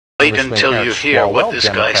Wait until you hear what this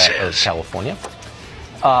guy says. California.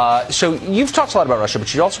 So you've talked a lot about Russia,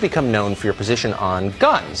 but you've also become known for your position on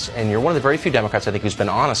guns, and you're one of the very few Democrats, I think, who's been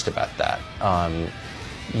honest about that.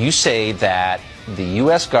 You say that the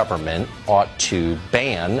U.S. government ought to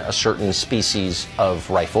ban a certain species of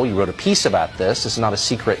rifle. You wrote a piece about this. This is not a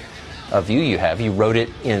secret view you have. You wrote it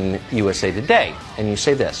in USA Today, and you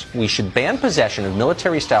say this: we should ban possession of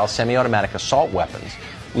military-style semi-automatic assault weapons.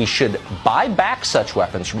 We should buy back such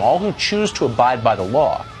weapons from all who choose to abide by the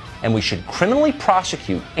law, and we should criminally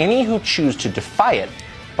prosecute any who choose to defy it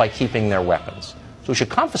by keeping their weapons. So we should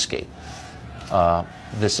confiscate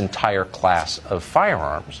this entire class of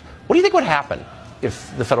firearms. What do you think would happen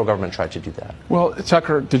if the federal government tried to do that? Well,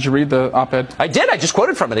 Tucker, did you read the op-ed? I did. I just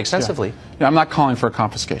quoted from it extensively. Yeah, I'm not calling for a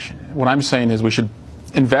confiscation. What I'm saying is we should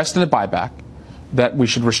invest in a buyback, that we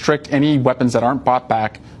should restrict any weapons that aren't bought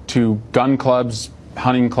back to gun clubs,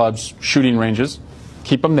 hunting clubs, shooting ranges,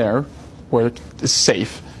 keep them there where it's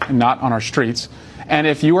safe and not on our streets. And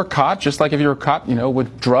if you were caught, just like if you were caught,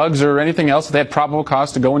 with drugs or anything else, if they had probable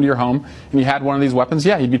cause to go into your home and you had one of these weapons,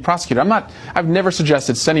 yeah, you'd be prosecuted. I've never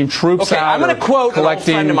suggested sending troops out. I'm going to quote an old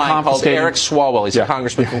friend of mine called Eric Swalwell. He's a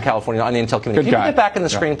congressman from California on the Intel Committee. Can you get back on the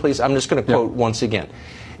screen, please? I'm just going to quote once again.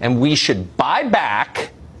 And we should buy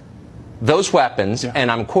back those weapons, and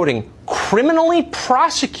I'm quoting, criminally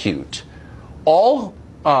prosecute any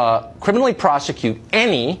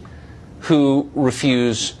who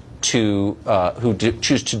refuse to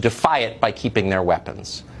choose to defy it by keeping their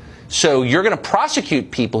weapons. So you're going to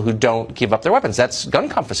prosecute people who don't give up their weapons. That's gun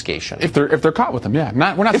confiscation. If they're caught with them, yeah.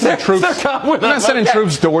 We're not sending troops. We're not sending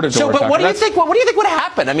troops door to door. So, but what do you think? What do you think would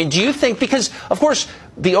happen? I mean, do you think, because of course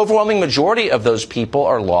the overwhelming majority of those people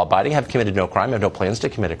are law-abiding, have committed no crime, have no plans to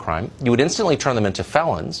commit a crime. You would instantly turn them into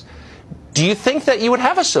felons. Do you think that you would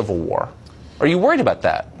have a civil war? Are you worried about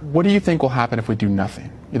that? What do you think will happen if we do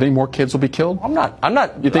nothing? You think more kids will be killed? I'm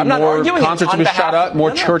not. You think more concerts will be shut up?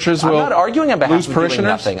 More churches will lose parishioners? I'm not arguing on behalf of doing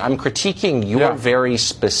nothing. I'm critiquing your very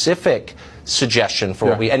specific suggestion for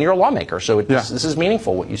what we. And you're a lawmaker, so this is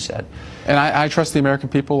meaningful what you said. And I trust the American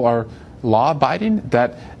people are law-abiding,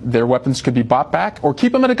 that their weapons could be bought back, or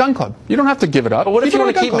keep them at a gun club. You don't have to give it up. But what if you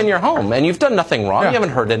want to keep them in your home and you've done nothing wrong? You haven't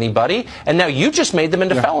hurt anybody, and now you just made them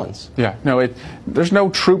into felons. Yeah, no, there's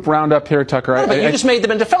no troop roundup here, Tucker. No, but you just made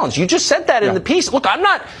them into felons. You just said that in the piece. Look, I'm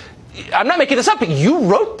not making this up, but you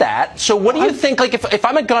wrote that. So what do you think? Like, if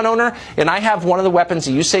I'm a gun owner and I have one of the weapons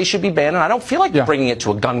that you say should be banned, and I don't feel like bringing it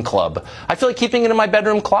to a gun club, I feel like keeping it in my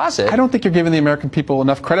bedroom closet. I don't think you're giving the American people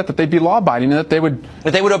enough credit that they'd be law-abiding and that they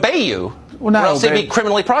would obey you. Well, no, or else they'd be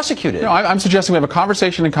criminally prosecuted. No, I'm suggesting we have a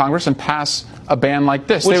conversation in Congress and pass a ban like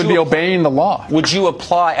this. They would be obeying the law. Would you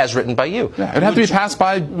apply, as written by you? Yeah, it'd have to be passed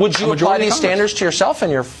by. Would you apply these standards to yourself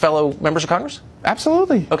and your fellow members of Congress?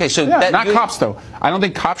 Absolutely. Okay, so not cops though. I don't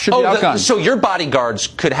think cops should be outgunned. So your bodyguards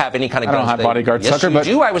could have any kind of guns? I don't have bodyguards, Tucker. Yes,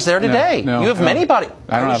 you do. I was there today. No, you have many bodyguards.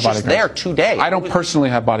 I don't have bodyguards. There today. I don't personally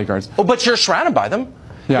have bodyguards. Oh, but you're surrounded by them.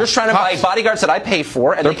 Yeah. You're surrounded by bodyguards that I pay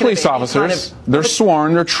for. And they're police officers. They're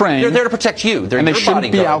sworn. They're trained. They're there to protect you. And they shouldn't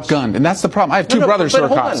be outgunned. And that's the problem. I have two brothers who are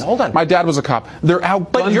cops. Hold on. My dad was a cop. They're outgunned right now.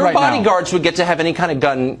 But your bodyguards would get to have any kind of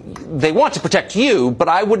gun they want to protect you, but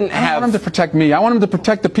I wouldn't have. I want them to protect me. I want them to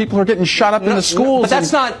protect the people who are getting shot up in the schools. But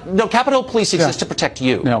that's not. No, Capitol Police exists to protect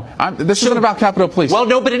you. No, this isn't about Capitol Police. Well,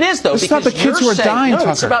 no, but it is, though. This is about the kids who are dying,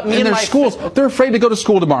 Tucker. It's about me in and their my schools. They're afraid to go to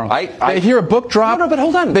school tomorrow. They hear a book drop. No, but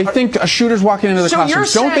hold on. They think a shooter's walking into the classroom.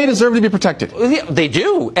 Don't they deserve to be protected? Yeah, they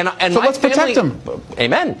do. And so let's protect them.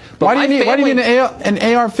 Amen. But why do you need an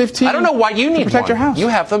AR-15? I don't know why you need to protect your house. You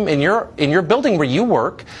have them in your building where you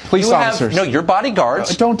work. Police officers. No, your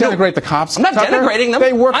bodyguards. Don't denigrate the cops. I'm not denigrating them.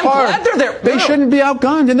 They work hard. I'm glad they're there. They shouldn't be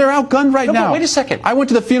outgunned, and they're outgunned right now. But wait a second. I went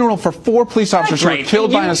to the funeral for 4 police officers who were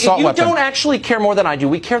killed by an assault weapon. You don't actually care more than I do.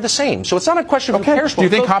 We care the same. So it's not a question of who cares. Do you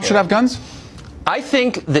think cops should have guns? I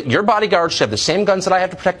think that your bodyguards should have the same guns that I have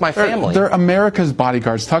to protect my family. They're America's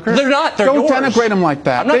bodyguards, Tucker. They're not. They're Don't yours. Denigrate them like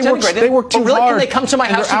that. I'm not denigrating them. They work too hard. Can they come to my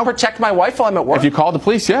house and protect my wife while I'm at work? If you call the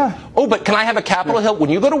police, yeah. Oh, but can I have a Capitol Hill when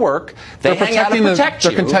you go to work? They hang out and protect you.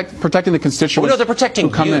 They're protecting the constituents. No, they're protecting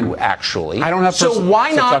who come you, in. actually. I don't have. So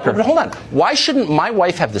why not? But hold on. Why shouldn't my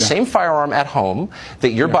wife have the same firearm at home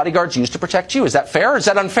that your bodyguards use to protect you? Is that fair or is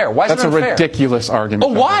that unfair? Why is it unfair? That's a ridiculous argument.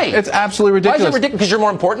 Oh, why? It's absolutely ridiculous. Why is it ridiculous? Because you're more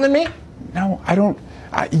important than me? No, I don't.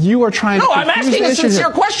 You are trying to. No, I'm asking a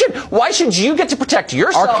sincere question. Why should you get to protect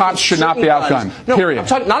yourself? Our cops should not be outgunned. Period. I'm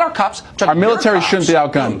talking not our cops. Our military shouldn't be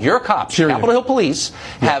outgunned. No, your cops, Period. Capitol Hill Police,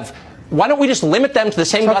 have Why don't we just limit them to the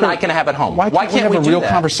same gun I can have at home? Why can't we have a real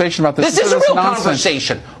conversation about this? This is a real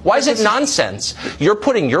conversation. Why is it nonsense? You're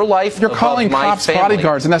putting your life above my family. You're calling cops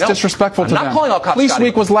bodyguards, and that's disrespectful to them. I'm not calling all cops bodyguards. Police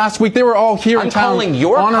Week was last week. They were all here in town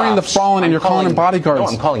honoring the fallen, and you're calling them bodyguards. No,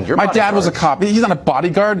 I'm calling your bodyguards. My dad was a cop. He's not a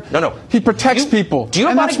bodyguard. No. He protects people.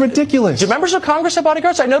 And that's ridiculous. Do members of Congress have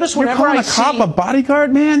bodyguards? I notice whenever I see... You're calling a cop a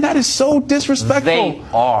bodyguard, man? That is so disrespectful. They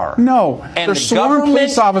are. No. And they're sworn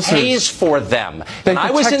police officers. Pays for them. They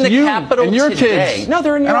I was in the Capitol and your today. Kids. No,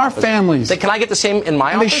 they're in your our office. families. Can I get the same in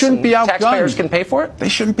my office? They shouldn't be outgunned. Taxpayers can pay for it? They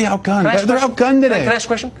shouldn't be outgunned. They're outgunned today. Can I ask a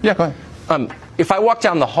question? Yeah, go ahead. If I walk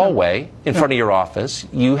down the hallway in front of your office,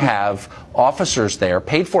 you have officers there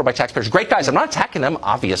paid for by taxpayers. Great guys. I'm not attacking them,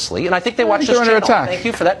 obviously, and I think they watch this channel. Attack. Thank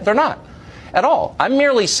you for that. They're not at all. I'm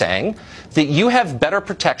merely saying that you have better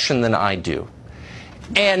protection than I do.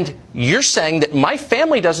 And you're saying that my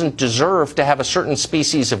family doesn't deserve to have a certain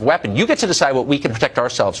species of weapon. You get to decide what we can protect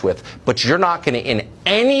ourselves with, but you're not going to in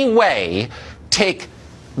any way take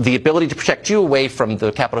the ability to protect you away from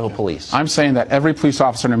the Capitol Hill Police. I'm saying that every police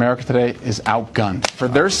officer in America today is outgunned. For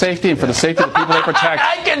their safety and for the safety of the people they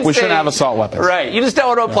protect, we shouldn't have assault weapons. Right. You just don't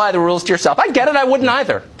want to apply the rules to yourself. I get it. I wouldn't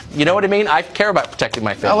either. You know what I mean? I care about protecting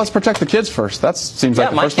my family. Well, let's protect the kids first. That seems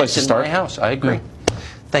like the first place to start. My house. I agree.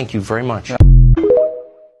 Thank you very much.